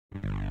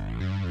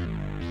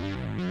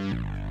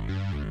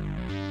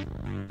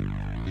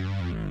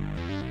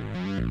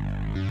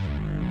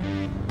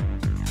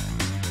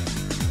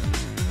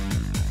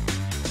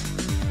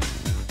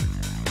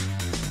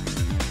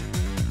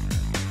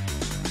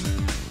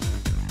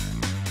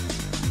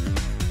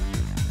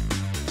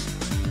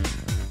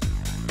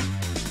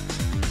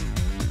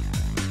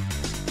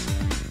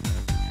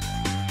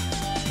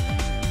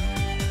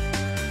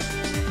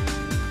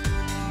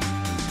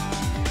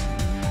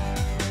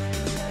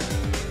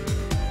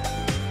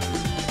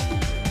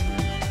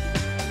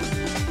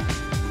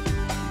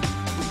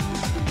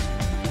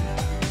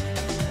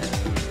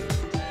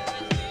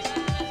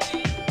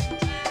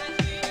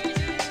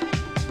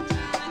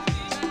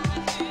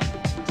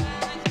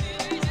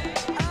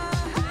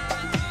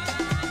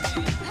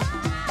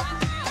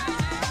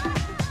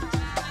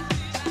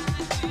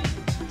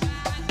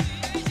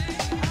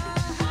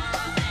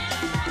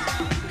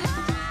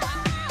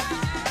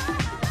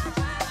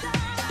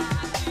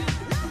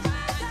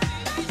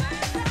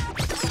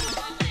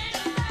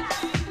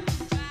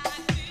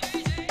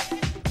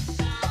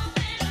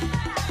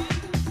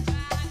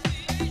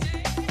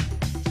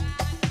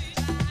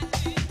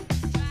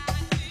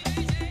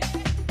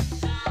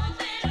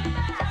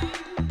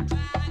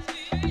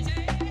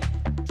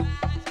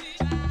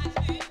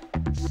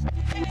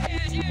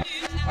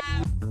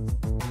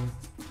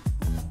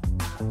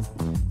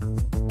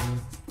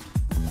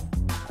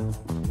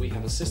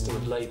system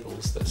of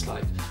labels that's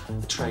like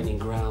a training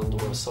ground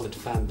or a solid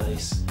fan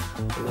base,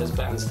 and those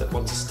bands that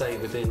want to stay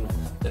within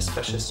their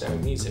specialist area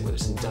of music, whether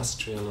it's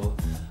industrial or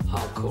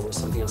hardcore or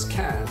something else,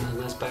 can, and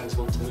those bands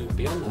want to move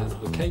beyond that,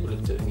 who are capable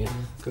of doing it,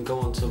 can go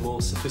on to a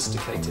more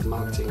sophisticated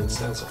marketing and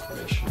sales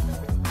operation.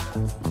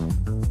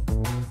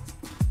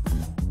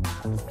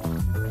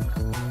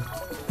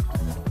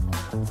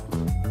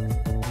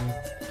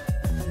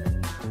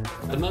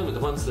 At the moment, the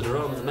ones that are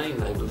on the main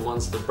label are the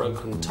ones that have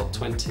broken top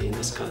 20 in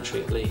this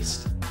country at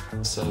least.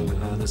 So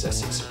there's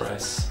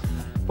S-Express,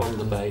 Bomb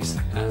the Bass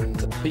and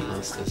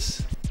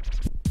Beatmasters.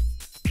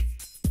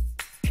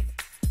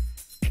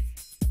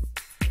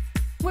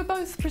 We're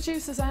both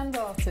producers and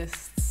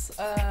artists.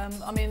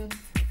 I mean,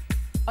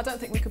 I don't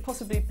think we could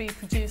possibly be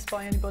produced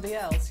by anybody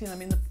else. You know, I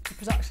mean, the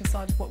production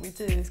side of what we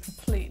do is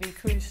completely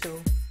crucial.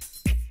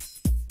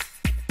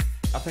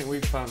 I think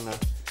we've found that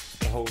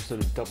the whole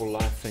sort of double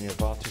life thing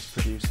of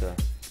artist-producer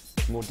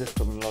is more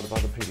difficult than a lot of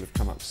other people have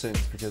come up since,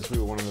 because we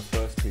were one of the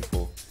first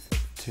people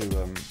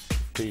to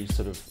be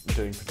sort of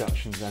doing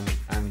productions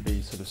and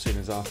be sort of seen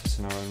as artists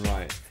in our own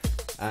right.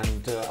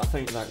 And I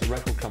think like the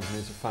record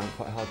companies have found it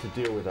quite hard to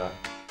deal with that.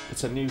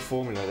 It's a new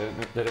formula,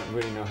 they don't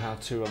really know how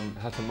to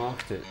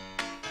market it.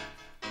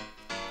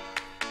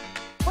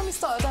 When we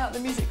started out, the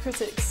music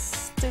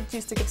critics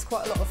used to give us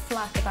quite a lot of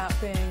flack about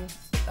being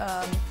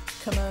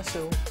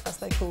commercial, as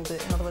they called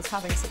it, in other words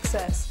having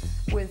success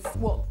with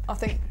what I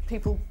think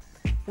people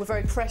were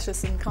very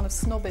precious and kind of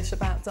snobbish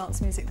about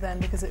dance music then,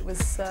 because it was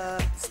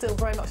still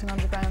very much an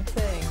underground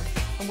thing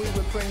and we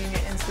were bringing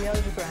it into the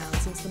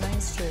overgrounds, into the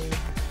mainstream.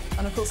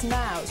 And of course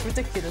now it's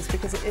ridiculous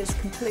because it is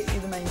completely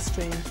the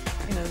mainstream,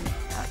 you know,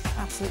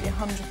 absolutely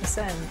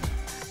 100%.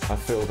 I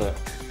feel that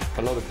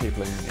a lot of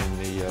people in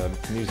the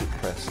music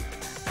press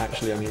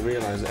actually only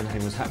realised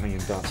anything was happening in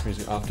dance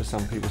music after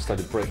some people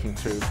started breaking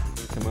through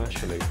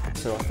commercially.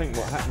 So I think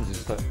what happens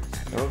is that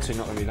they're obviously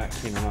not going to be that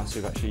keen on us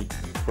who've actually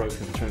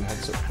broken through and had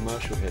sort of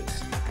commercial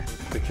hits,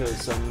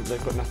 because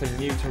they've got nothing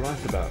new to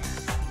write about.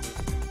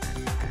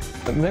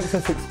 The next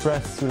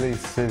S-Express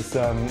release is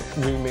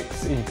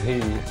remix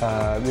EP,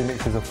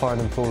 remixes of Fine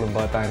and Fallen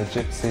by Band of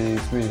Gypsies,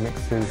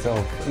 remixes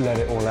of Let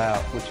It All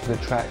Out, which is a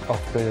track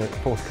off the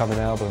forthcoming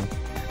album.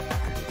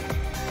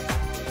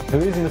 The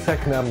reason the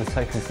second album has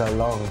taken so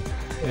long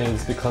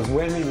is because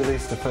when we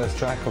released the first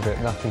track of it,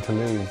 Nothing to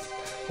Lose,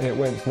 it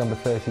went to number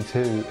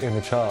 32 in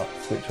the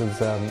charts, which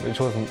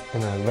wasn't, you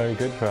know, very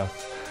good for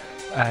us.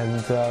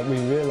 And we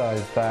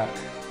realised that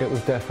it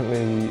was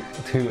definitely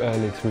too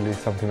early to release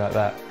something like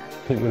that.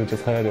 People would have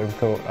just heard it and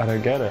thought, I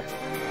don't get it.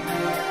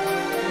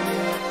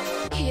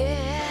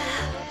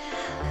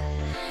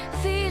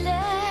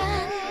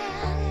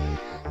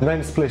 The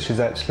name Splish is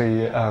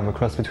actually a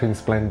cross between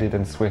Splendid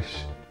and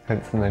Swish,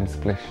 hence the name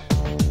Splish.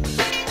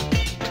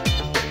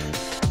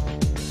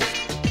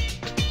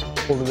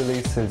 All the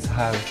releases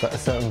have a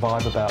certain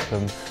vibe about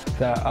them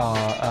that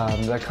are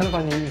they're kind of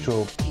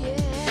unusual,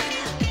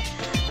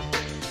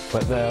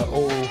 but they're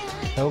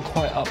all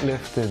quite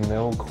uplifting. They're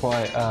all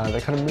quite they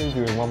kind of move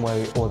you in one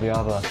way or the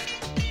other.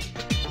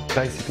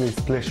 Basically,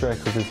 Splish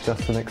Records is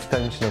just an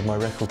extension of my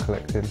record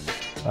collecting.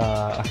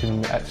 I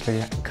can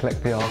actually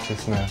collect the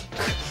artists now.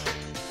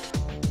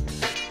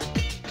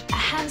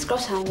 Hans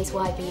Grottheim is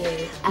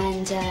YBU,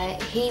 and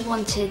he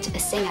wanted a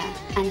singer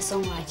and a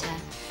songwriter.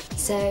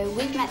 So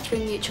we've met through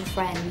mutual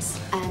friends,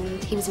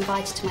 and he was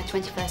invited to my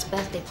 21st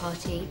birthday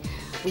party.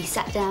 We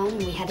sat down and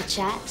we had a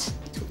chat,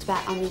 talked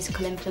about our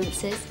musical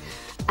influences,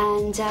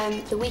 and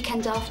the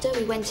weekend after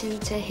we went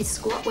into his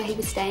squat where he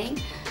was staying,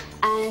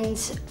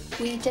 and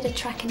we did a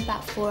track in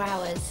about 4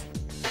 hours.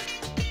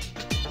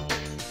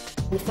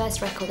 The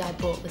first record I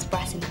bought was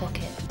Brass in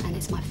Pocket, and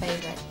it's my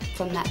favourite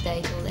from that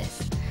day till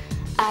this.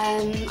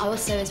 I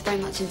also was very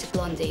much into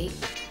Blondie.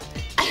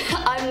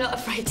 I'm not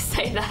afraid to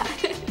say that.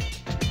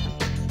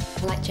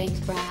 I like James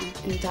Brown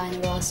and Diana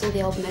Ross, all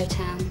the old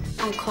Motown.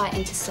 I'm quite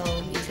into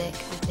soul music,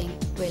 I think,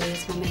 really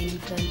is my main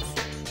influence.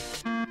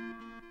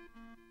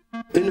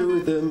 Inner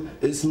Rhythm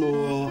is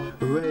more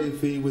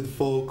ravey with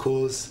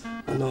vocals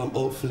and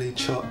hopefully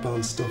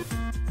chart-bound stuff.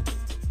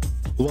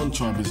 One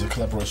Tribe is a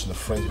collaboration of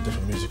friends with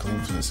different musical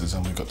influences,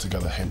 and we got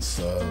together, hence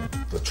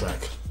the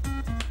track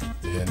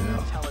you hear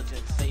now.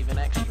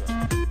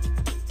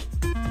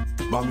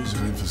 My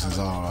musical influences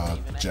are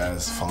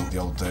jazz, funk, the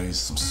old days,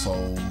 some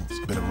soul,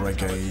 a bit of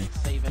reggae.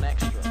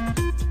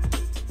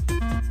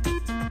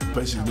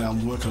 Basically now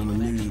I'm working on a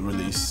new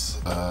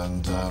release,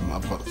 and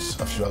I've got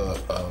a few other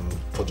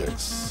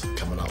projects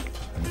coming up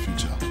in the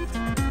future.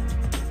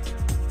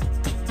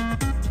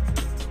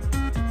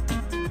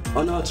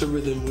 On Art of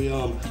Rhythm we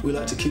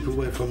like to keep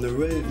away from the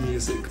rave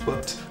music,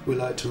 but we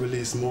like to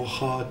release more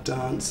hard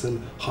dance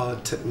and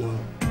hard techno.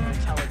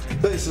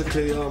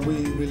 Basically we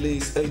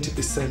release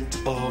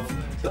 80% of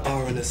the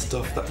R&S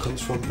stuff that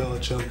comes from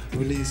Belgium. We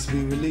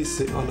release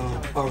it on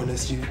our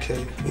R&S UK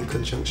in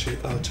conjunction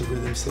with Art of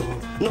Rhythm, so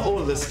not all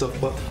of this stuff,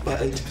 but about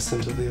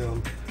 80% of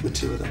the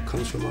material that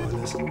comes from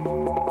R&S.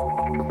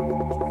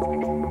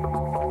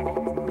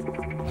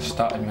 I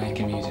started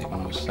making music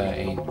when I was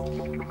 13,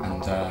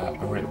 and I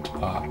ripped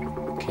apart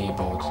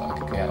keyboards that I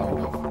could get hold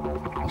of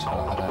until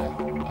I had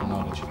a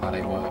knowledge of how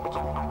they worked.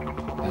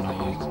 Then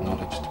I used the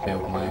knowledge to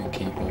build my own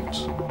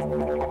keyboards.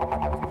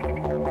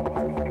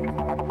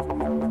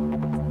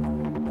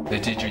 The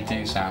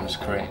didgeridoo sound was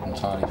created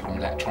entirely from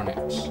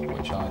electronics,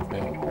 which I had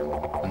built,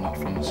 and not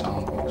from the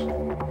samples.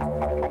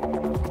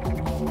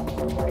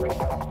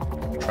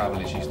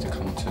 Travellers used to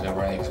come to the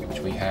raves which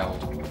we held,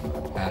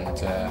 and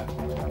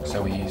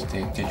so we used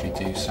the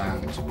didgeridoo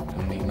sound,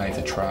 and we made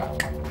the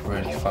track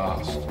really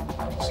fast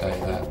so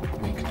that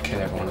we could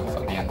kill everyone off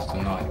at the end of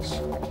the nights,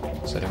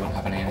 so they wouldn't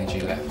have any energy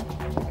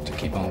left to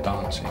keep on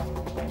dancing.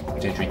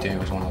 Didgeridoo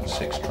was one of the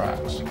 6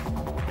 tracks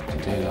to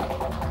do that.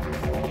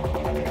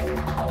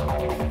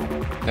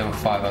 There were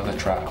 5 other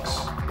tracks,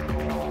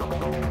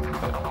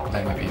 but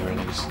they won't be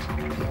released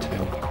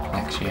until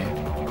next year,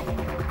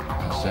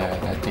 as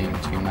they're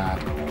deemed to be mad.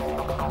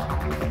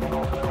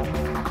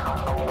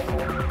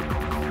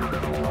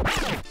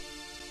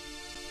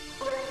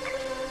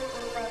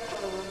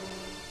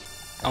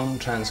 On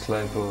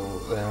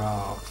Transglobal there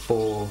are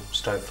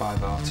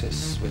 4/5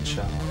 artists, which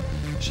are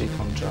Sheep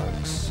on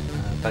Drugs,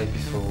 Baby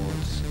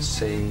Ford,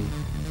 C,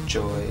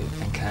 Joy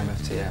and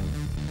KMFDM.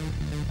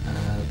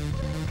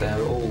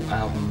 They're all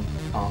album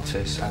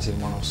artists, as in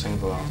one or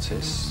single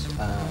artists,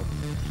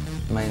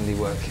 mainly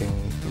working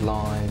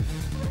live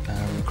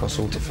across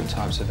all different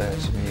types of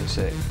areas of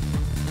music.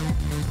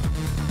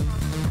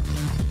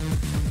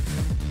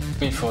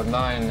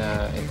 B49,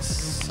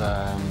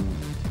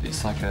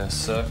 it's like a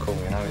circle,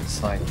 you know.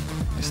 It's like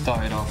it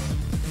started off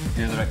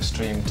the other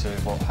extreme to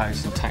what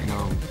house and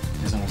techno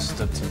is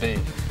understood to be,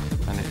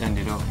 and it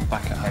ended up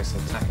back at house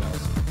and techno.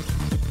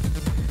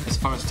 As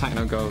far as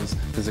techno goes,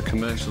 there's a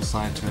commercial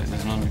side to it,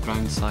 there's an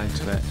underground side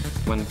to it.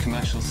 When the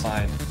commercial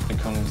side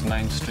becomes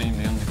mainstream,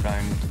 the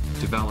underground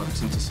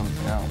develops into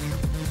something else.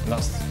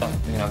 And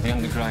you know, the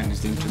underground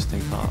is the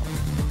interesting part.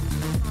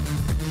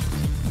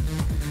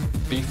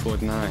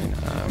 B49,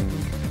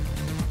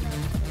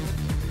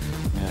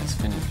 yeah, it's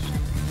finished.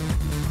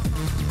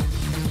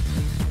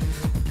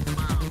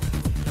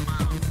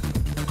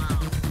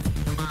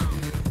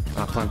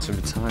 I plan to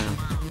retire.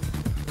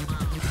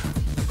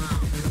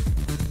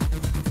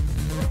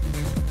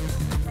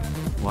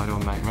 Why do I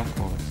make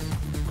records?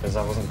 Because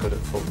I wasn't good at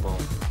football.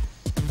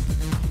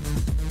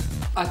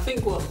 I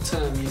think what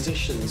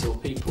musicians or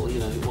people, you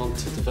know, who want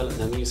to develop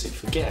their music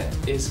forget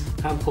is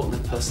how important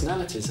their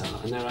personalities are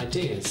and their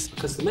ideas.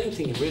 Because the main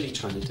thing you're really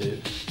trying to do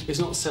is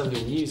not sell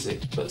your music,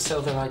 but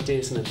sell their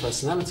ideas and their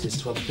personalities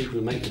to other people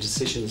who make the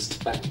decisions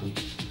to back them.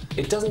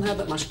 It doesn't have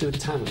that much to do with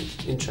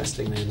talent,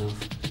 interestingly enough.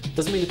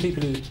 Doesn't mean the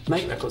people who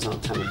make records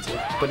aren't talented,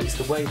 but it's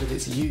the way that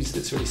it's used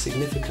that's really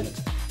significant.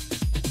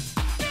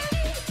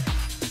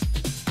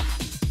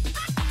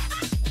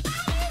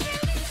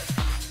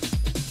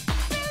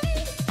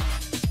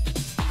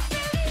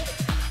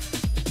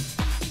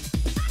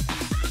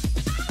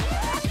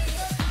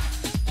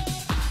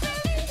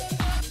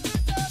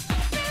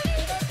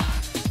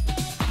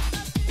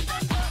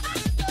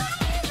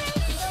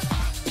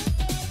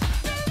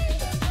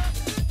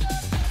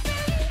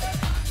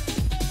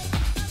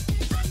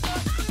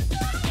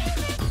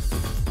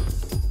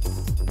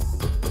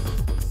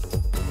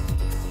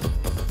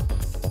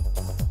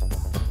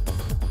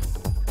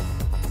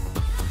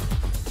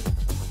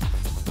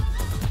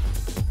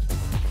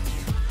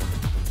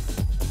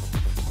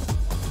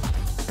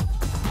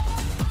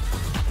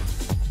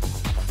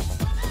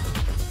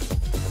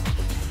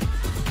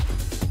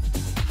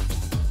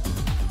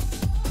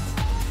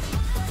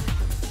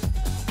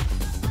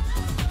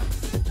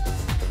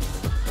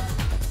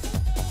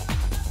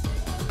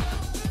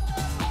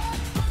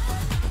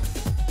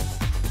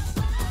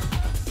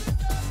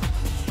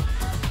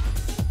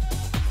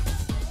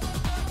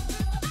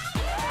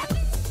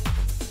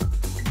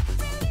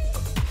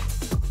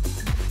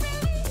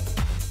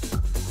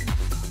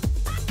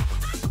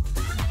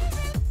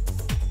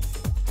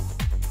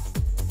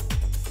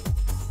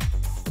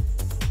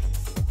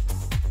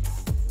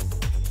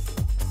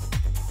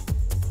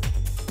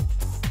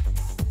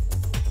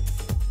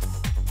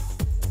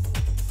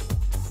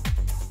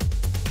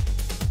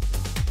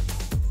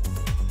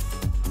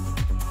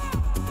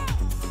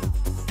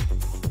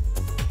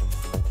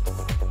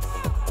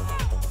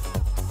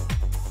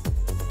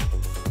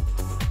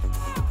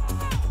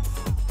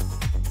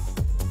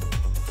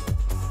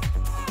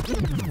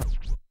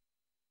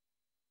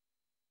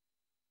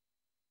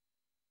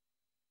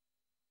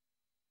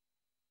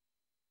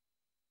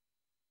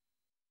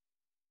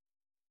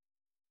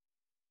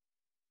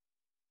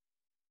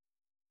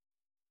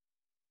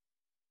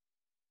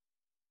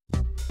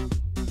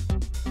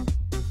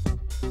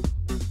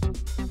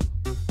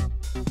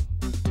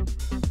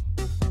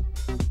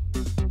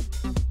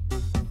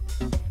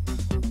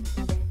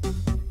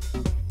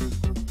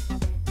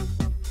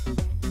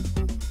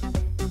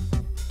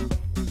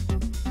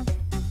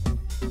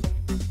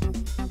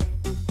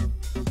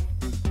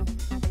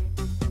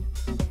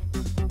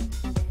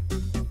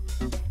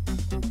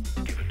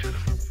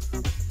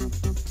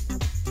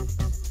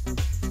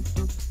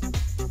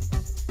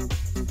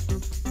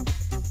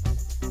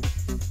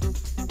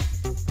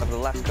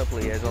 last couple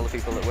of years, all the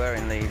people that were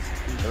in Leeds,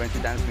 that were into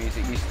dance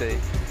music, used to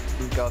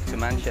go off to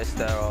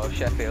Manchester or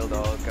Sheffield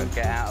or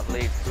get out of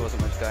Leeds because there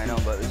wasn't much going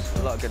on, but there's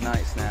a lot of good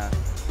nights now.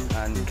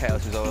 And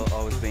Chaos has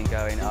always been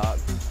going, Arc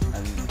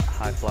and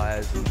High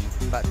Flyers,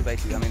 and Back to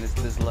Basics. I mean,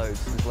 there's loads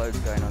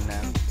going on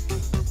now.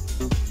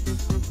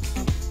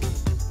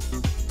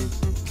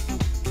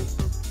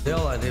 The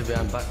whole idea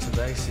behind Back to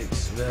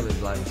Basics, really,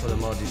 like for the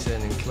more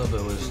discerning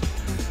clubber, was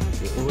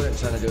we weren't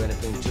trying to do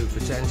anything too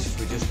pretentious,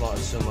 we just wanted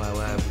somewhere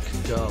where we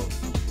could go.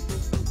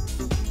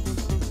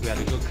 We had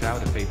a good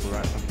crowd of people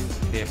right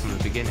here from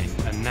the beginning,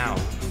 and now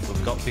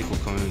we've got people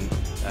coming,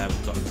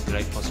 we've got a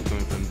great posse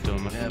coming from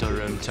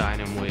Durham,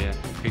 Tyneham Weir,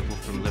 people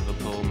from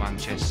Liverpool,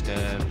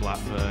 Manchester,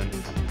 Blackburn,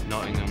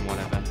 Nottingham,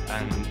 whatever,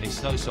 and it's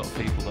those sort of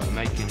people that are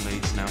making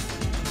Leeds now.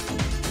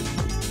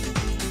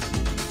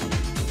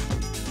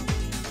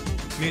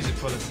 Music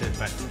quality at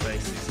Back to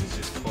Basics is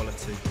just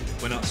quality.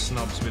 We're not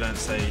snobs, we don't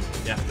say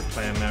you have to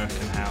play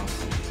American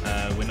house.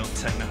 We're not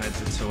techno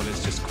heads at all,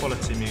 it's just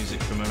quality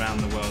music from around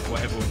the world,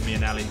 whatever me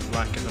and Ali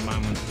like at the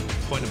moment.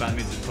 The point about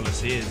music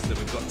quality is that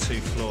we've got 2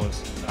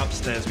 floors.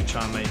 Upstairs we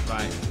try and make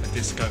like a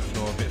disco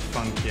floor, a bit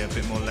funkier, a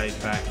bit more laid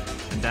back,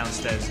 and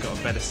downstairs we've got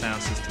a better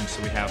sound system,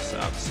 so we house it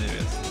up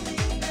serious.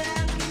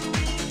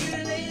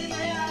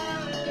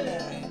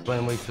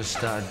 When we first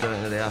started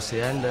going to the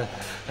Hacienda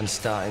and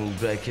starting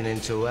breaking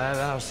into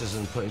warehouses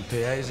and putting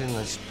PAs in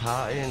and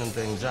partying and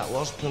things, that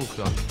was punk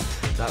rock.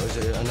 That was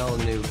an all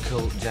new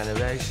cult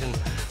generation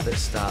that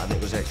started.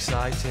 It was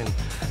exciting,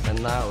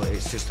 and now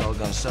it's just all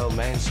gone so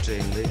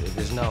mainstream.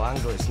 There's no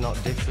angle. It's not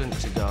different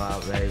to go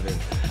out raving.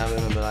 I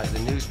remember like the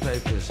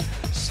newspapers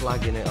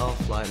slagging it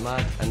off like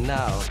mad, and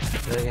now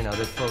you know,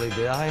 they're fully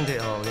behind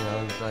it all. You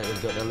know, like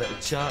they've got their little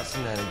charts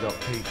in there. They've got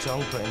Pete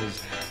Tong putting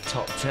his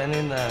top 10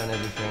 in there and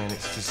everything, and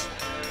it's just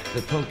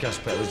the punk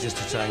aspect was just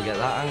to try and get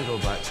that angle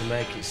back, to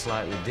make it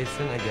slightly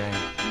different again.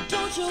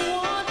 Don't you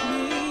want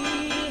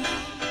me?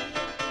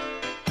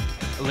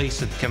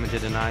 Lisa came and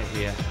did a night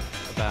here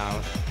about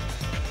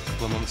a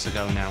couple of months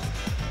ago now,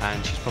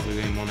 and she's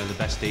probably been one of the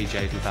best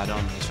DJs we've had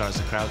on as far as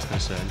the crowd's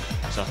concerned,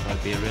 so I thought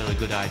it'd be a really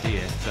good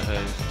idea for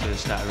her to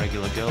start a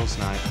regular girls'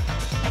 night.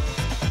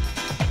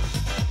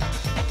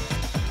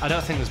 I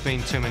don't think there's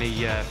been too many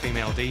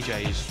female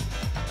DJs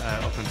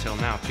up until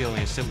now, purely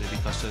and simply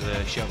because of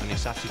the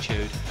chauvinist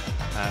attitude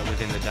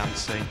within the dance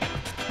scene.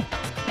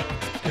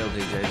 Girl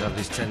DJs have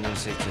this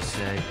tendency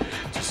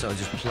to sort of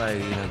just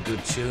play, you know,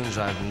 good tunes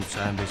rather than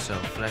try and be so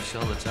fresh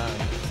all the time.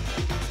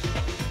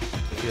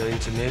 If you're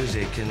into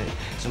music and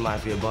it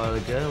might be a boy or a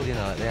girl, you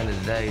know, at the end of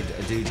the day,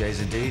 a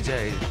DJ's a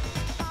DJ.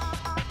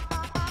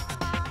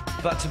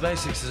 Back to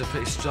Basics is a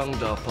pretty strong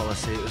door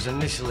policy. It was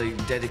initially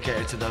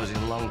dedicated to those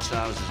in long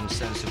trousers and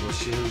sensible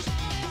shoes.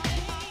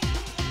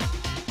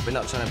 We're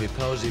not trying to be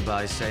posy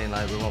by saying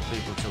like we want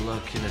people to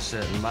look in a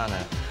certain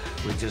manner.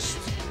 We're just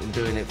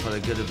doing it for the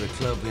good of the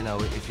club. You know,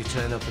 if you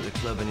turn up at the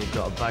club and you've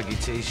got a baggy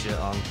t-shirt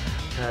on, a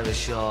pair of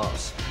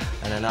shorts,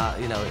 and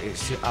you know,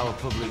 it's our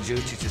public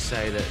duty to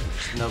say that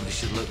nobody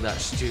should look that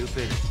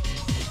stupid.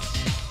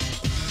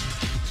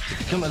 If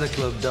you come to the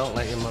club, don't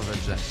let your mother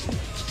dress you.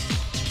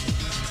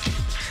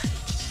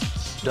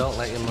 Don't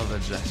let your mother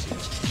dress you.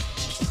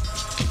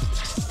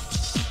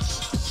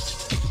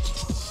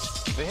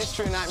 The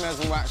history of Nightmares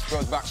and Wax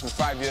goes back from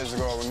 5 years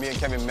ago when me and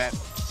Kevin met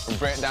from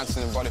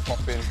breakdancing and body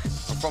popping.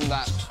 And from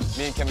that,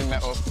 me and Kevin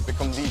met up,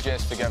 become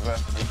DJs together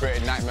and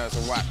created Nightmares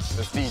and Wax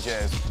as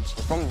DJs.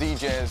 And from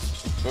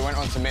DJs, we went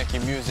on to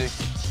making music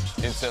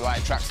into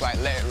like tracks like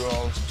Let It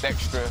Roll,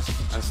 Dexterous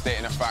and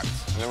Stating a Fact.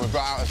 And then we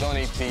brought out his own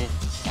EP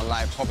on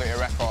like Poverty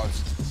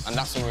Records, and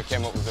that's when we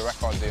came up with the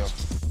record deal.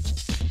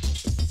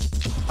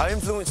 Our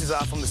influences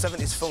are from the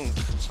 70s funk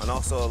and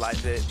also like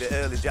the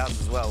early jazz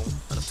as well,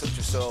 and a touch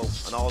of soul,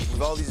 and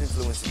with all these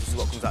influences, this is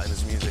what comes out in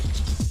his music.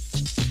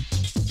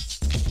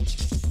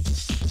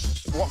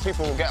 What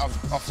people will get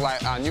off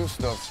like our new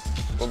stuff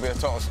will be a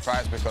total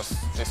surprise because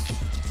it's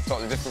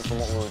totally different from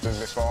what we were doing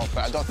before,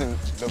 but I don't think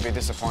they'll be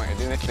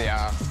disappointed, and if they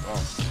are,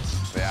 well,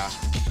 they are.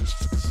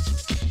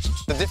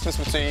 The difference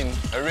between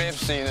a rave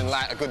scene and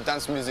like a good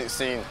dance music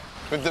scene,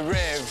 with the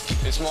rave,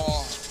 it's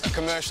more a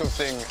commercial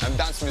thing, and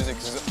dance music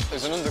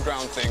is an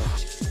underground thing.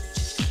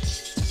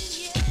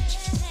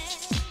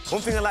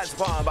 One thing I like to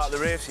point out about the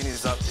rave scene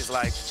is like,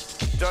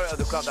 the majority of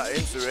the crowd that are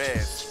into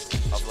rave,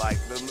 of like,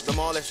 the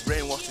more or less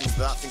brainwashed into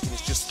that, thinking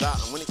it's just that,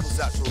 and when it comes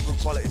to actual good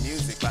quality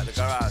music, like the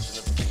garage and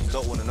everything, they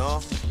don't want to know.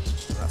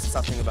 And that's the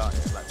sad thing about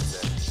it, like I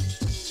say.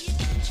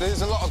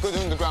 There's a lot of good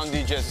underground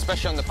DJs,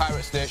 especially on the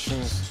pirate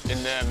stations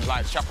in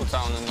like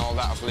Chapeltown and all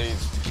that of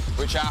Leeds,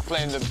 which are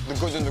playing the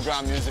good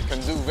underground music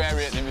and do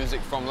variate the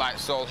music from like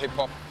soul,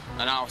 hip-hop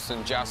and house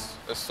and jazz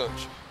as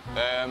such.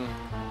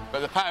 But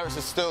the pirates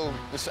are still,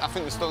 I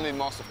think they still need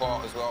more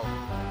support as well.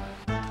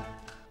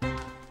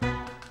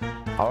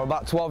 I was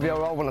about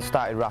 12-year-old when I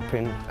started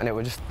rapping, and it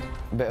was just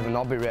a bit of an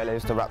hobby really. I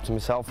used to rap to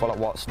myself while I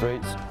walked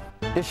streets.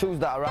 Issues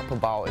that I rap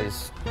about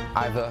is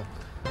either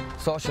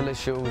social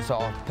issues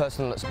or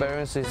personal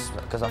experiences,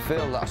 because I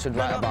feel that I should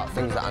write about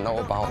things that I know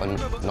about and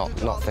not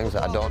things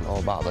that I don't know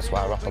about. That's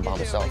why I rap about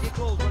myself.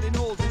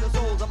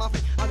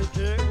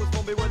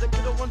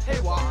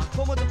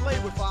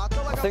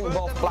 I think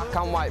both black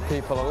and white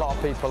people, a lot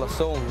of people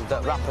assume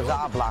that rappers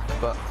are black,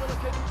 but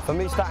for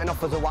me, starting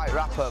off as a white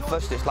rapper, at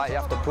first it's like you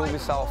have to prove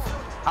yourself.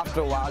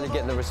 After a while you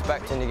get the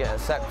respect and you get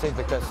accepted,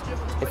 because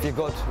if you're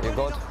good, you're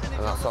good,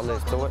 and that's all there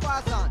is to it.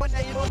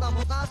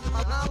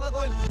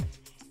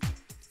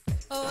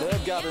 The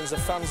Herb Garden's a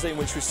fanzine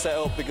which we set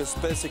up because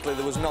basically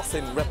there was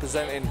nothing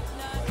representing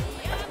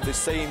the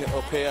scene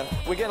up here.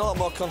 We're getting a lot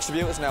more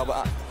contributors now,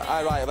 but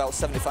I write about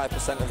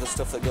 75% of the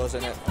stuff that goes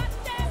in it.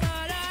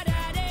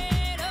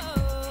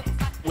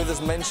 With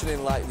us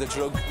mentioning like the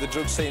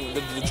drug scene,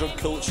 the drug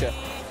culture,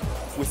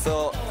 we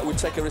thought we'd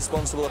take a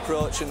responsible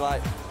approach, and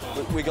like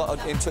we got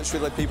in touch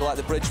with like, people like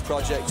the Bridge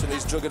Project and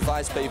these drug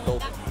advice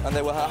people, and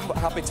they were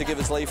happy to give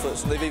us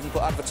leaflets, and they've even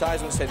put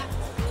advertisements in,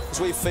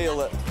 because we feel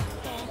that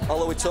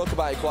although we talk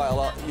about it quite a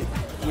lot,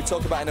 we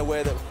talk about it in a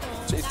way that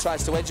it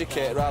tries to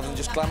educate rather than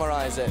just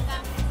glamorise it.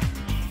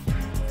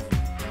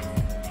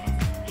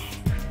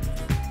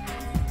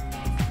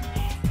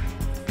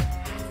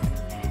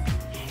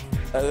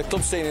 The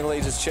club scene in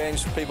Leeds has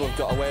changed. People have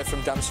got away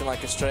from dancing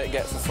like a straight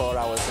get for 4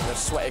 hours in a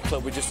sweaty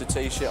club with just a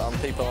t-shirt on.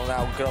 People are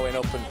now growing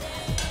up and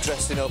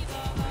dressing up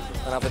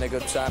and having a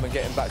good time and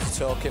getting back to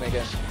talking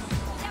again.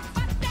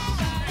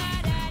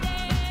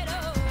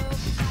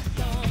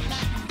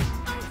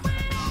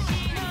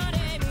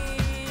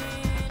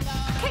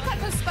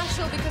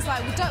 Special because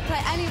like we don't play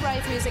any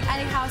rave music,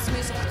 any house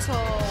music at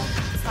all.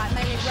 It's like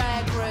mainly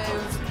rare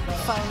groove,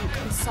 funk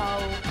and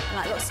soul, and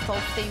like lots of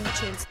old theme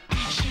tunes.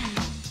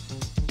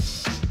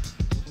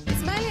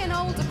 It's mainly an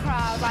older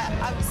crowd, like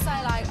I would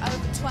say like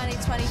over 20,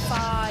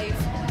 25.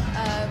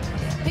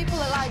 People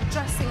are like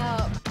dressing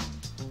up,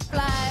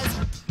 flares,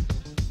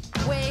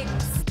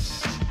 wigs.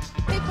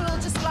 People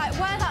will just like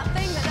wear that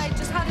thing that they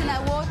just had in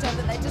their wardrobe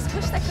that they just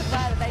wish they could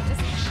wear, that they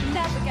just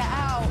never get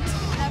out.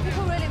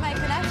 People really make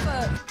an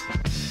effort.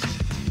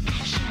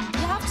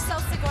 You have to sell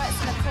cigarettes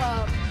in a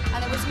club,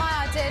 and it was my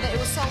idea that it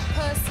was sold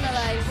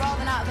personally rather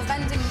than out of a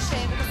vending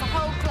machine, because the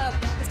whole club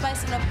is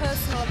based on a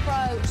personal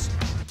approach.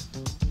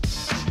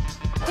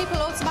 People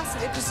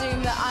automatically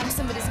presume that I'm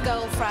somebody's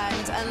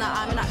girlfriend and that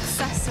I'm an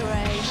accessory.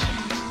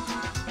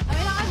 I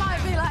mean, I might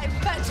be like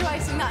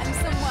perpetuating that in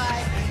some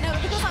way, you know,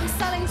 but because I'm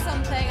selling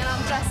something and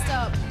I'm dressed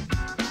up.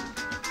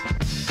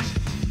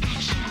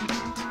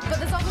 But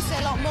there's obviously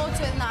a lot more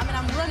to it than that. I mean,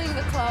 I'm running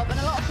the club, and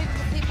a lot of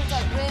people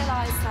don't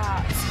realise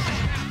that.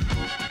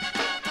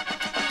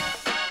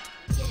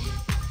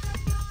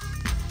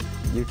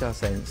 Utah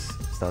Saints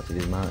started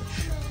in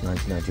March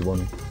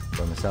 1991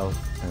 by myself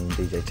and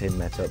DJ Tim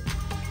met up,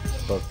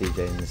 both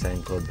DJing in the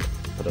same club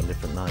but on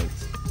different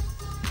nights.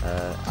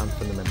 I'm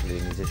fundamentally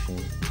a musician,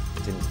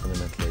 Tim's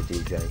fundamentally a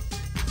DJ.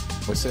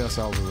 We see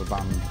ourselves as a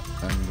band,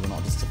 and we're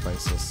not just a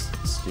faceless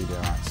studio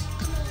act,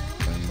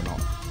 and we're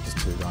not just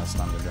two guys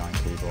standing behind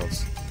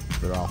keyboards.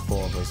 There are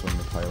four of us when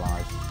we play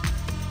live.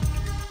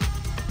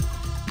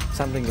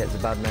 Sampling gets a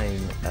bad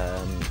name,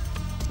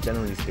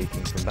 generally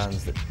speaking, from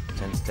bands that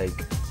tend to take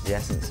the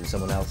essence of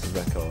someone else's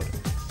record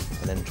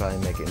and then try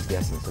and make it into the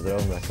essence of their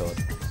own record.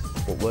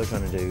 What we're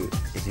trying to do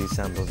is use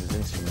samples as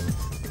instruments.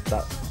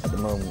 That, at the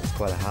moment, is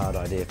quite a hard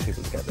idea for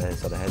people to get their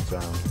sort of heads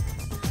around.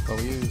 Well,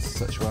 we use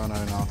such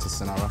well-known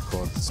artists in our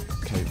records,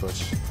 Kate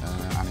Bush,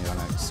 Annie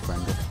Lennox,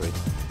 Graham Guthrie,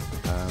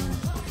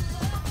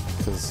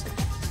 because,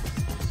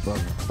 well,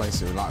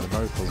 basically we like the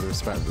vocals, we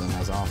respect them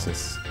as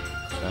artists.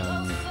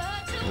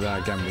 But there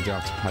again, we do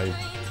have to pay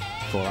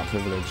for that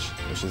privilege,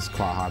 which is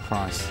quite a high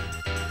price.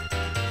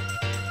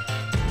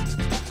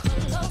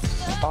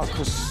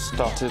 Arcus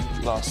started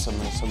last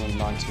summer, summer of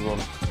 '91.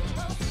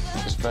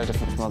 It's very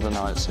different from other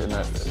nights in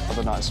that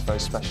other nights are very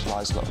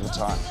specialised a lot of the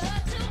time.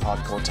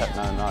 Hardcore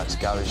techno nights,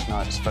 garage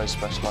nights, very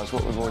specialised.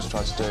 What we've always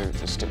tried to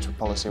do is stick to a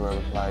policy where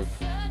we play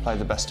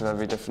the best of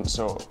every different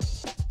sort.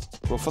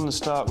 Well, from the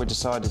start we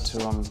decided to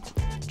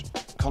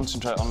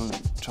concentrate on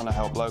trying to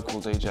help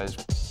local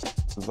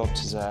DJs. Rob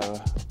Tezera,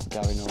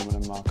 Gary Norman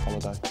and Mark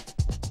Holliday.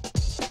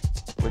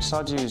 We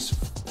decided to use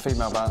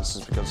female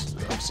bouncers because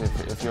obviously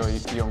if you're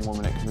a young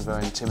woman it can be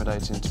very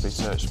intimidating to be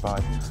searched by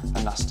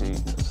a nasty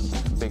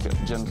big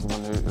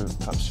gentleman who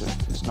perhaps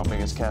is not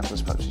being as careful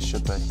as perhaps he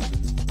should be.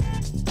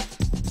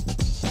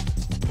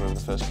 We were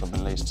the first club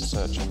in Leeds to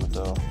search on the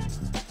door.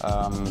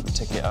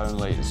 Ticket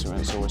only, it's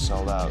always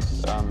sold out.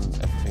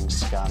 Everything's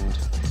scanned,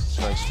 it's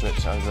very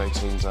strict, over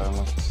 18s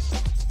only.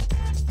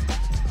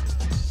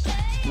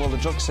 Well, the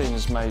drug scene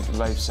has made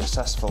rave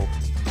successful.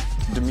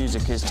 The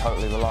music is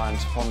totally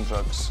reliant upon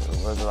drugs,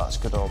 whether that's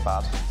good or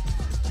bad.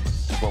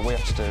 What we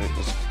have to do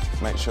is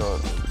make sure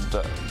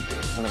that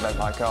an event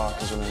like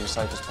ours is run in the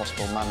safest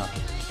possible manner.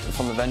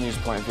 From the venue's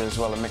point of view as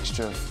well, a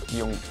mixture of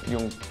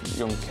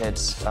young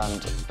kids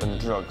and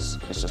drugs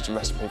is just a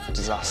recipe for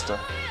disaster.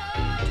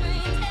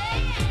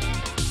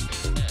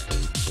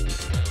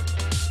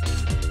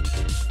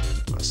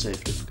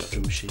 Safely, we've got a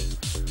drum machine,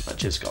 like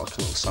DJ's got like a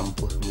little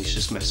sampler, and we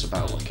just mess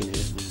about like in here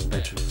in the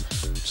bedroom,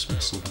 just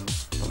messing about.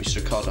 And we used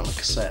to record on a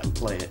cassette and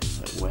play it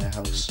at a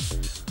warehouse,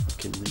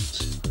 like in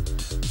Leeds.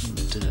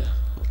 And,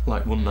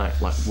 like one night,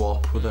 like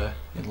Warp were there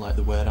in like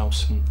the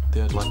warehouse, and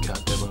they had like a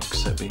demo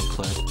cassette being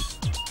played.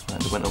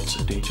 And they went up to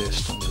the DJ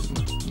stand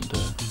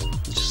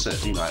and just said,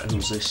 you know, like,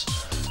 who's this?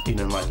 You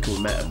know, like we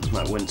met them,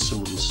 like went to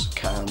someone's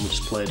car and we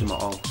just played them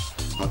at all.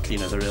 Like, you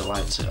know, they really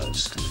liked it. I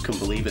just couldn't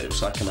believe it. It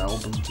was like an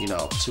album, you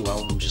know, 2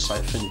 albums just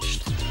like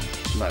finished.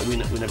 And, like we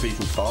never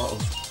even thought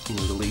of, you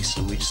know,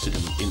 releasing them. We just did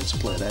them in to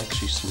play there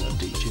because we used to know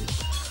DJ.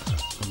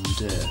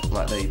 And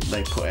like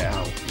they put it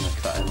out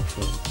like that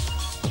for.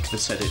 Like they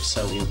said it's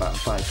selling about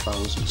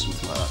 5,000,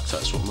 something like that, cause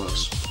that's what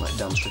most like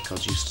dance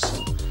records used to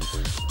sell.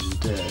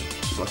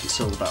 And like it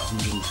sold about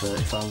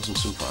 130,000,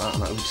 something like that,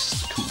 and like, we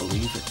just couldn't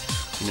believe it.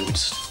 You know,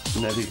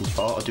 we never even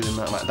thought of doing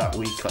that, like that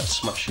week, like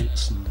smash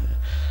hits and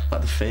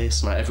like the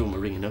face, and like everyone were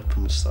ringing up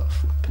and we started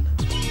flipping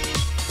it.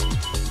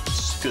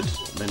 It's good.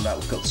 I mean, like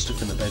we've got the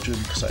stuff in the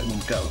bedroom because like when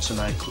we go out to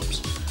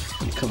nightclubs,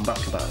 when you come back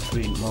about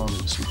 3 in the morning,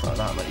 something like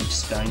that, like you're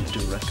just dying to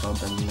do a record,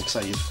 and like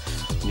say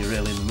when you're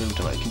really in the mood,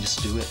 and like you can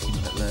just do it, you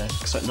know, like there.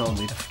 Because like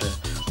normally you'd have to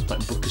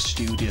like book a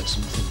studio or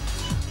something,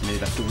 and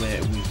you'd have to wait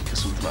a week or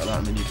something like that,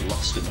 and then you'd be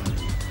lost at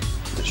night.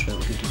 It's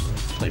really good, isn't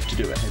it? Like you have to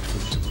do it ahead for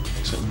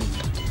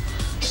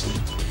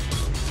sleep.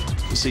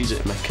 It's easy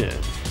to make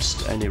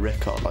just any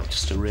record, like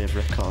just a rave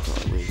record,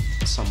 like with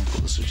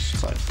samples,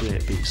 just like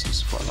break beats and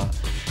stuff like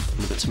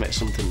that. But to make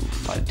something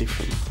like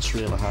different, it's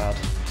really hard.